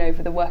managed to win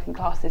over the working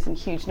classes in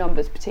huge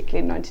numbers, particularly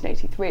in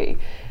 1983,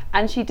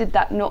 and she did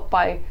that not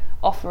by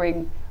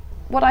offering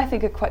what I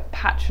think are quite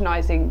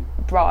patronising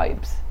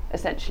bribes,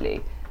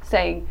 essentially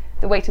saying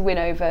the way to win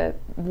over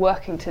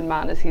Workington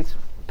Man, as he's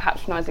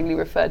patronisingly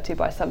referred to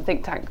by some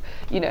think tank,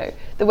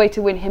 the way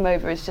to win him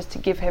over is just to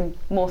give him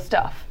more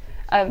stuff,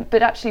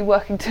 but actually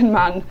Workington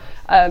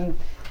Man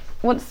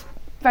wants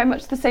very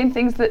much the same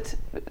things that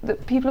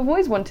people have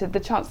always wanted,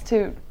 the chance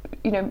to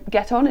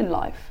get on in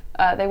life.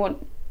 They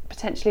want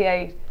potentially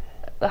a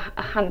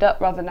hand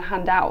up rather than a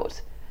hand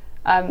out,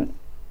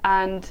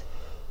 and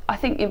I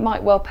think it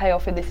might well pay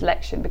off in this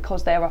election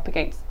because they are up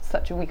against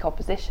such a weak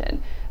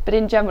opposition. But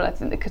in general, I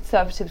think the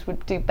Conservatives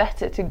would do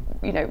better to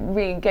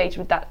re-engage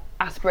with that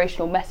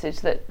aspirational message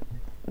that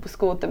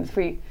scored them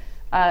 3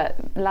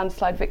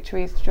 landslide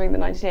victories during the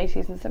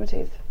 1980s and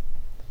 70s.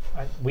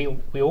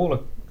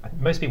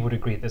 Most people would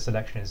agree that this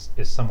election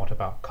is somewhat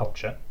about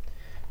culture,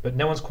 but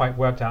no one's quite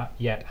worked out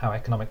yet how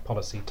economic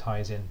policy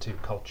ties into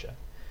culture.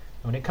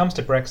 When it comes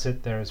to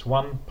Brexit, there is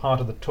one part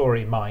of the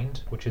Tory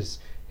mind which is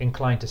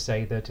inclined to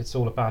say that it's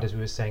all about, as we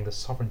were saying, the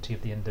sovereignty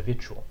of the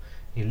individual.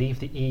 You leave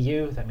the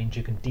EU, that means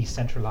you can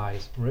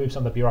decentralise, remove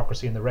some of the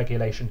bureaucracy and the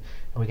regulation,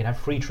 and we can have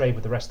free trade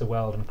with the rest of the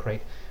world and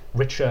create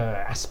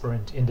richer,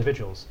 aspirant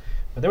individuals.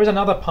 But there is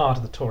another part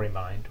of the Tory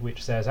mind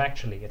which says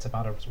actually it's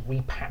about a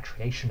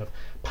repatriation of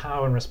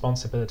power and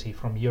responsibility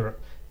from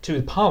Europe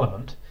to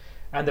Parliament,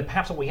 and that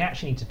perhaps what we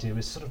actually need to do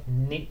is sort of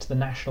knit the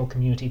national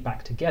community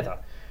back together.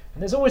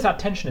 And there's always that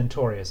tension in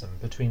Toryism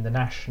between the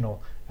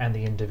national and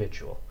the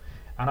individual.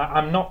 And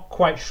I'm not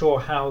quite sure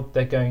how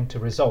they're going to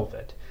resolve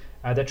it.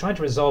 They're trying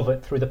to resolve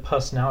it through the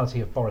personality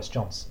of Boris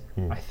Johnson,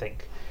 I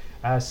think.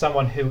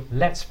 Someone who,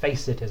 let's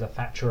face it, is a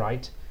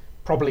Thatcherite,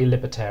 probably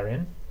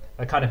libertarian,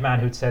 a kind of man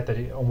who'd said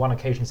that on one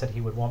occasion said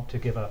he would want to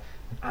give an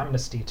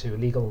amnesty to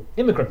illegal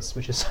immigrants,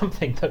 which is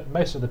something that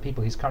most of the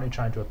people he's currently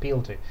trying to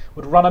appeal to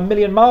would run a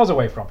million miles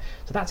away from.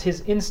 So that's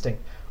his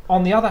instinct.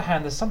 On the other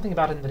hand, there's something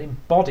about him that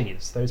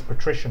embodies those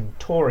patrician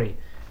Tory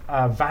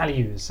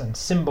values and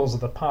symbols of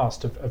the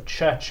past of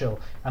Churchill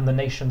and the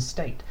nation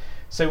state.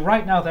 So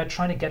right now they're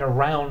trying to get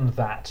around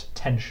that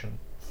tension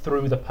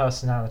through the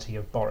personality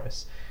of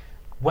Boris.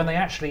 When they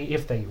actually,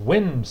 if they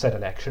win said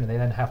election, they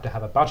then have to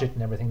have a budget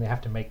and everything, they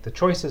have to make the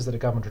choices that a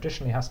government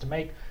traditionally has to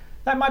make,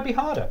 that might be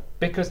harder,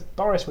 because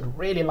Boris would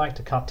really like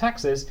to cut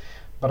taxes,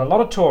 but a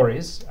lot of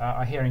Tories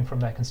are hearing from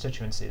their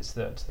constituencies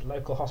that the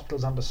local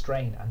hospital's under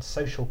strain and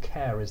social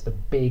care is the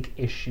big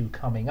issue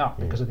coming up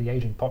because of the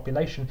ageing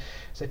population.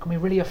 So can we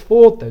really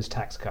afford those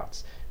tax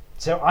cuts?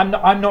 So I'm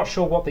not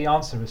sure what the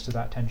answer is to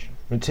that tension.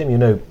 Tim, you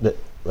know that,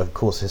 of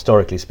course,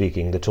 historically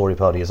speaking, the Tory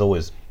party has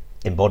always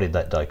embodied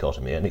that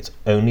dichotomy, and it's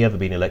only ever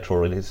been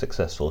electorally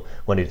successful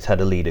when it's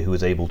had a leader who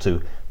was able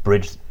to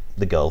bridge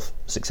the gulf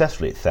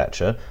successfully.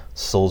 Thatcher,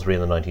 Salisbury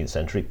in the 19th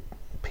century,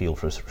 Peel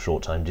for a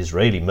short time,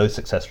 Disraeli most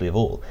successfully of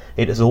all.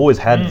 It has always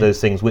had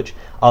those things which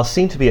are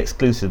seen to be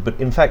exclusive, but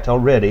in fact are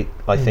really,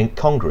 I think,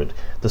 congruent.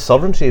 The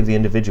sovereignty of the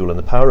individual and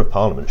the power of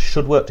Parliament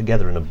should work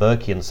together in a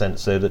Burkean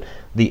sense, so that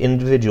the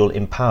individual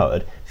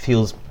empowered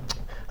feels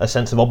a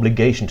sense of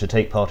obligation to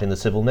take part in the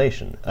civil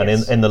nation and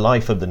in the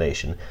life of the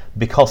nation,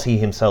 because he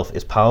himself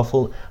is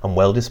powerful and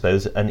well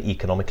disposed and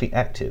economically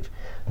active.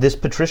 This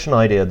patrician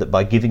idea that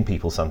by giving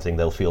people something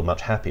they'll feel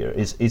much happier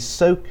is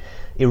so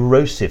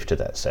erosive to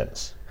that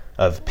sense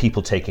of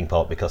people taking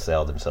part because they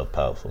are themselves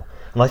powerful.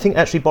 And I think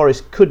actually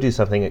Boris could do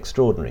something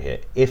extraordinary here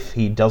if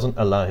he doesn't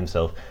allow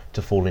himself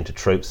to fall into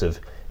tropes of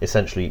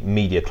essentially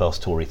media class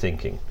Tory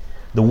thinking.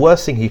 The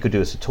worst thing he could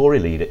do as a Tory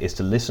leader is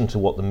to listen to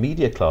what the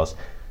media class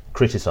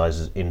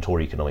criticises in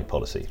Tory economic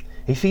policy.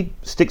 If he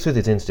sticks with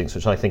his instincts,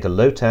 which I think are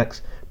low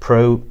tax,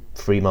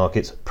 pro-free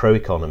markets,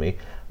 pro-economy,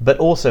 but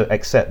also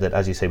accept that,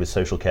 as you say, with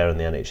social care and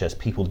the NHS,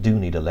 people do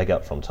need a leg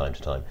up from time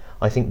to time,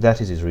 I think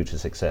that is his route to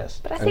success.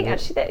 But I think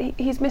actually that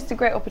he's missed a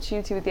great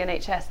opportunity with the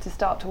NHS to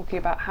start talking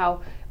about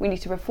how we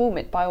need to reform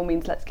it. By all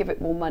means, let's give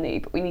it more money,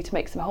 but we need to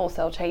make some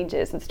wholesale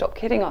changes and stop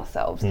kidding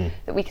ourselves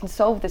that we can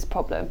solve this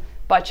problem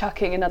by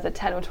chucking another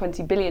 10 or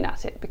 20 billion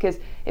at it. Because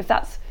if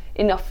that's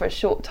enough for a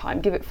short time,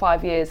 give it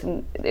 5 years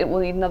and it will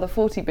need another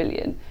 40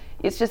 billion.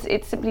 It's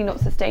simply not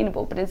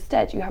sustainable. But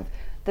instead you have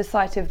the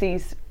sight of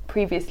these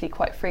previously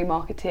quite free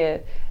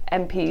marketeer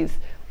MPs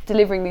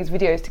delivering these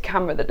videos to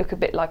camera that look a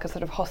bit like a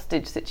sort of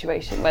hostage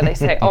situation where they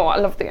say, oh, I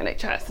love the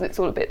NHS, and it's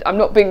all a bit, I'm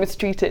not being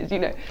mistreated, you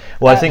know.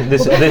 Well, I think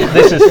this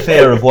is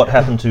fear of what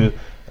happened to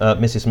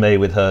Mrs May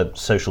with her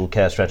social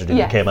care strategy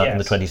that came out in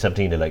the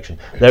 2017 election.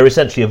 They're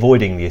essentially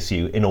avoiding the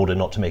issue in order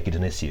not to make it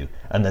an issue,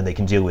 and then they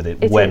can deal with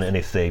it when and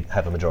if they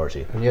have a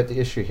majority. And yet the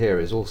issue here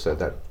is also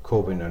that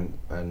Corbyn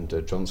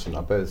and Johnson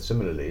are both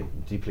similarly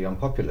deeply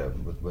unpopular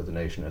with the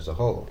nation as a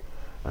whole.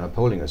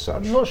 Polling as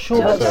such. I'm not sure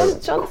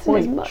Johnson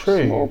is much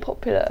more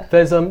popular.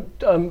 There's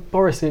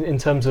Boris in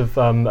terms of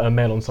a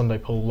Mail on Sunday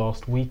poll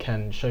last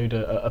weekend showed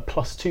a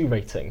 +2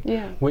 rating,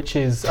 which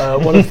is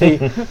one of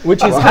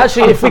the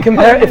actually if we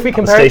compare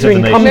it to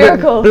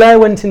incumbent, Blair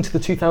went into the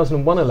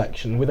 2001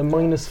 election with a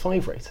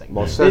 -5 rating.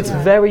 Well, it's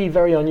very,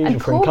 very unusual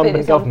for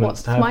incumbent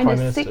governments to have prime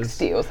ministers.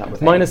 -60 or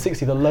something.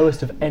 -60, the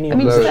lowest of any. I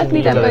mean,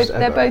 certainly lowest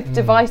they're both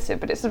divisive,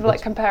 but it's sort of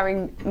like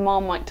comparing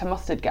Marmite to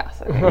mustard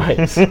gas. I think.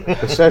 Right.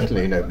 But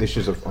certainly, the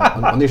issues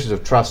on the issues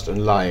of trust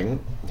and lying,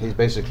 he's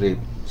basically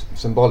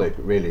symbolic,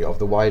 really, of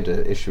the wider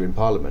issue in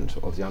Parliament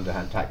of the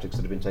underhand tactics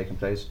that have been taking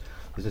place.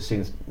 This is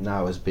seen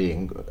now as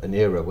being an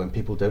era when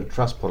people don't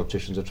trust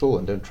politicians at all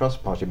and don't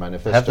trust party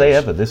manifestos. Have they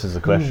ever? This is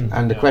the question.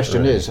 And the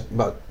question is,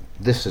 but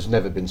this has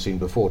never been seen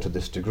before to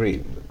this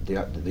degree,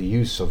 the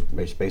use of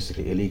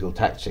basically illegal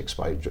tactics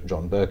by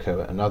John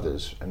Bercow and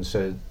others. And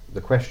so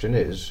the question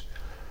is,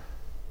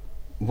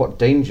 what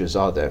dangers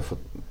are there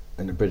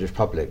in the British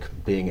public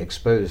being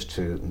exposed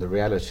to the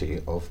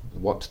reality of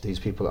what these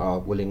people are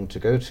willing to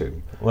go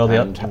to? Well,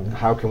 and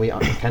how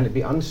can it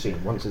be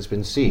unseen? Once it's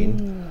been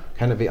seen,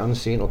 can it be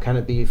unseen or can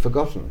it be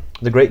forgotten?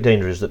 The great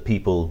danger is that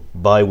people,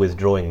 by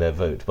withdrawing their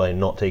vote, by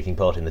not taking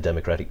part in the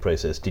democratic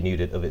process, denude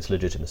it of its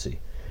legitimacy.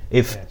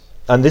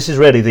 And this is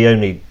really the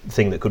only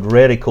thing that could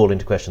really call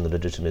into question the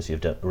legitimacy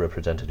of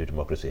representative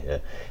democracy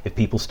here, if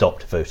people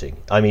stopped voting.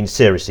 I mean,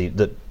 seriously,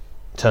 the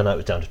turnout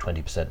was down to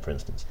 20%, for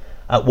instance.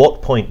 At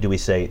what point do we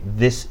say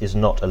this is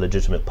not a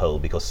legitimate poll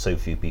because so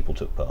few people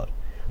took part?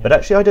 But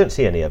actually, I don't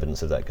see any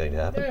evidence of that going to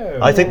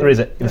happen. I think there is,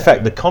 in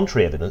fact, the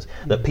contrary evidence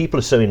that people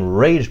are so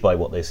enraged by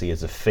what they see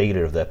as a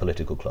failure of their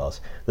political class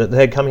that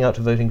they're coming out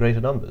to vote in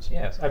greater numbers.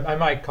 Yes,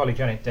 my colleague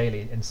Janet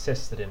Daly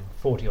insists that in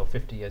 40 or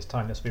 50 years'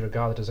 time this will be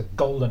regarded as a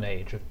golden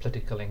age of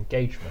political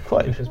engagement.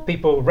 Quite. Because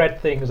people read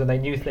things and they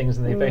knew things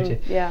and they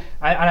voted. Yeah.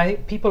 And I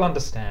think people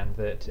understand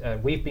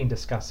that we've been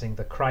discussing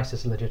the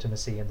crisis of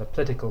legitimacy in the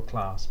political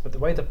class, but the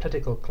way the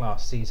political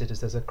class sees it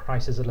is there's a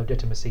crisis of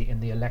legitimacy in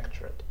the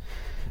electorate.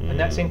 And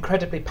that's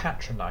incredibly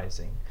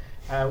patronising.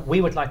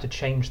 We would like to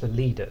change the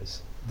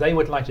leaders. They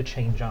would like to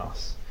change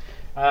us.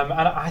 And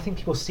I think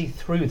people see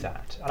through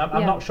that. And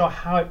I'm not sure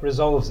how it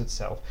resolves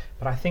itself,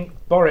 but I think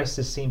Boris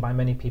is seen by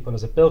many people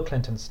as a Bill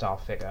Clinton-style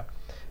figure.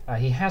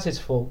 He has his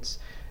faults.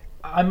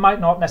 I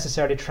might not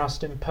necessarily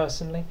trust him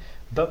personally,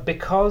 but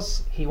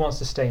because he wants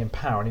to stay in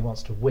power and he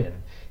wants to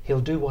win,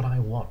 he'll do what I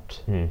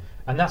want.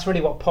 And that's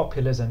really what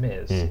populism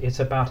is. It's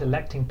about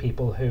electing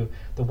people who,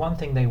 the one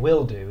thing they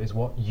will do is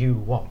what you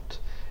want.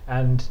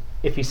 And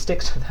if he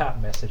sticks to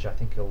that message, I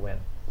think he'll win.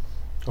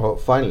 Well,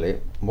 finally,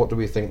 what do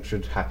we think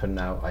should happen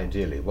now,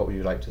 ideally? What would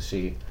you like to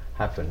see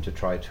happen to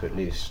try to at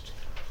least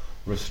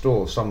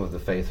restore some of the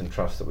faith and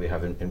trust that we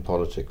have in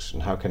politics?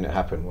 And how can it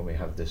happen when we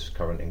have this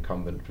current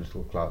incumbent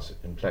political class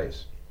in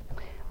place?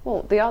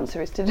 Well, the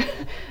answer is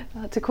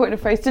to coin a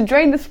phrase, to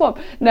drain the swamp.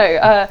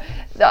 No,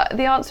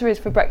 the answer is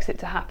for Brexit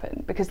to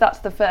happen, because that's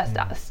the first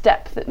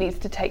step that needs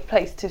to take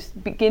place to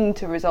begin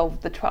to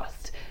resolve the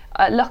trust.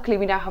 Luckily,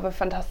 we now have a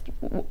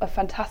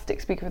fantastic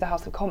Speaker of the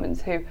House of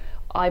Commons who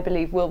I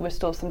believe will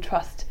restore some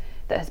trust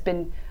that has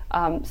been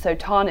so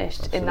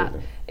tarnished in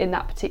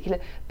that particular.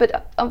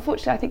 But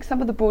unfortunately, I think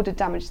some of the broader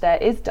damage there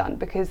is done,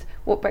 because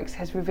what Brexit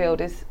has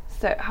revealed is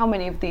how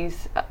many of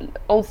these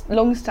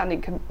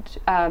long-standing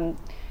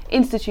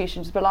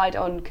institutions relied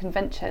on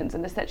conventions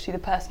and essentially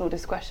the personal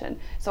discretion.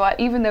 So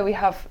even though we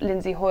have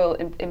Lindsay Hoyle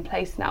in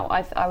place now,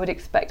 I would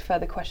expect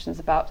further questions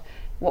about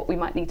what we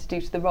might need to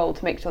do to the role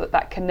to make sure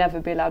that can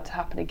never be allowed to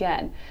happen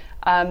again.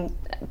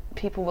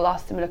 People will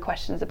ask similar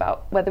questions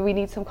about whether we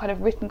need some kind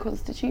of written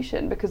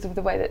constitution because of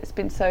the way that it's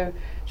been so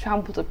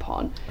trampled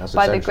upon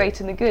by the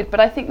great and the good.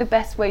 But I think the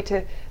best way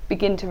to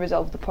begin to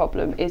resolve the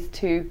problem is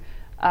to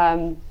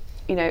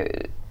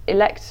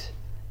elect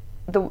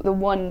the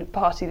one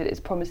party that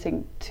is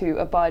promising to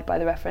abide by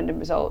the referendum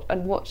result,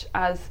 and watch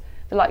as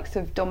the likes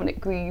of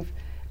Dominic Grieve,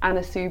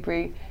 Anna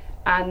Soubry,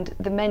 and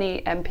the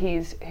many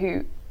MPs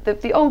who,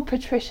 the old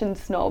patrician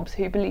snobs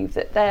who believe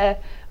that their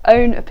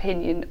own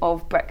opinion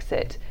of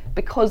Brexit,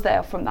 because they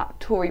are from that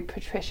Tory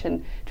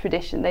patrician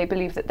tradition, they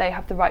believe that they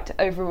have the right to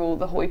overrule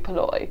the hoi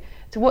polloi.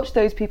 To watch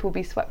those people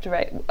be swept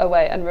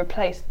away and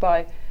replaced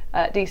by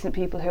decent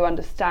people who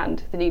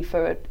understand the need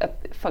for a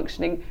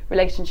functioning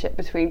relationship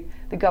between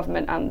the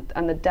government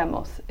and the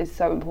demos is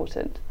so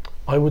important.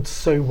 I would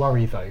so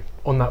worry, though,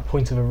 on that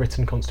point of a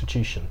written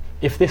constitution,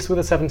 If this were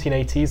the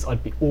 1780s,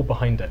 I'd be all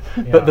behind it.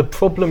 But the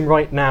problem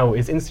right now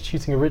is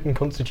instituting a written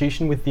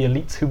constitution with the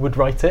elites who would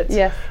write it.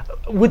 Yes.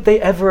 Would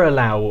they ever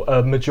allow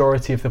a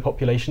majority of the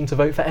population to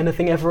vote for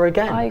anything ever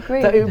again? I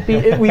agree. That it would be,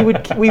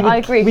 I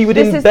agree. we would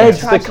This is the embed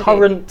the tragedy.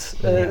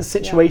 current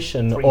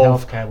situation Free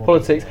of healthcare will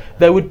politics.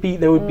 be-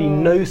 There would be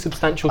no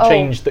substantial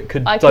change that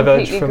could I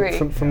diverge completely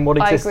agree. from what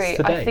exists I agree.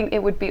 today. I think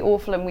it would be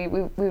awful, and we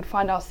would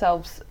find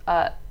ourselves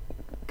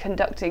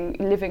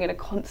living in a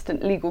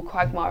constant legal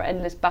quagmire,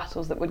 endless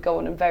battles that would go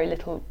on, and very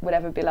little would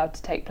ever be allowed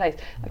to take place.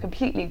 I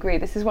completely agree.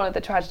 This is one of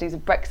the tragedies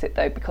of Brexit,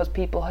 though, because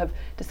people have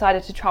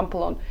decided to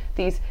trample on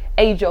these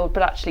age-old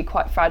but actually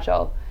quite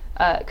fragile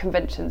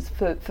conventions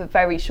for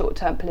very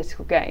short-term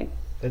political gain.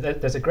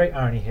 There's a great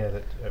irony here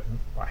that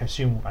I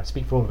assume, I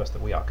speak for all of us,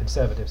 that we are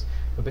conservatives,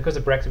 but because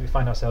of Brexit we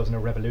find ourselves in a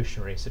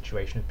revolutionary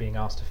situation of being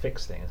asked to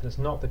fix things. It's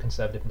not the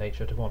conservative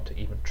nature to want to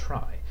even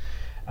try.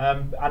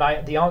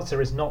 The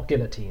answer is not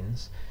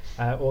guillotines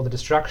or the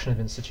destruction of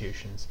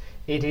institutions.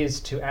 It is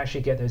to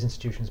actually get those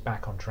institutions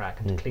back on track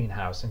and to clean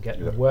house and get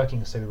them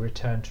working, so we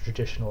return to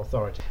traditional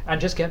authority and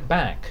just get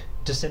back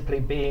to simply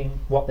being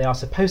what they are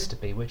supposed to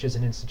be, which is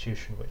an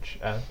institution which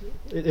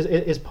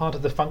is part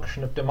of the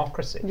function of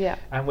democracy,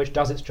 and which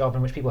does its job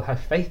and which people have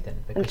faith in,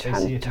 because they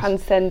see it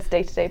transcends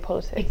day-to-day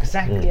politics.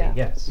 Exactly.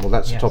 Yes. Well,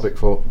 that's a topic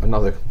for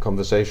another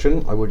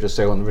conversation. I would just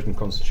say on the written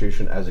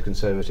constitution, as a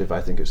conservative,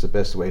 I think it's the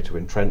best way to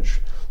entrench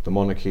the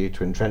monarchy,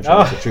 to entrench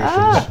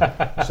institutions,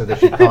 so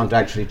that you can't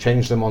actually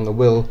change them on the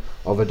will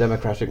of a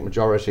democratic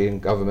majority in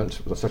government,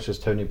 such as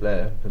Tony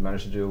Blair, who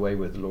managed to do away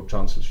with the Lord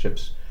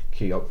Chancellorship's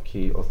key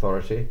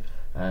authority,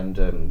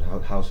 and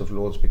House of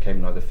Lords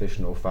became neither fish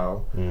nor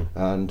fowl.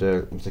 And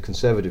the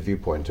conservative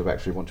viewpoint of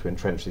actually want to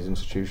entrench these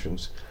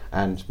institutions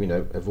and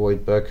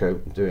avoid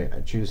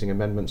Bercow choosing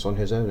amendments on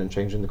his own and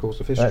changing the course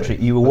of history. Actually,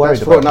 you were But worried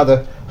that's for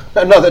about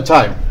another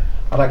time.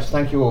 I'd like to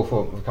thank you all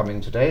for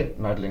coming today.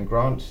 Madeline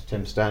Grant,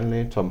 Tim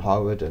Stanley, Tom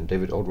Harwood and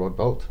David Oldrod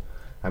Bolt,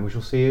 and we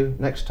shall see you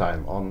next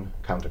time on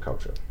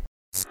Counterculture.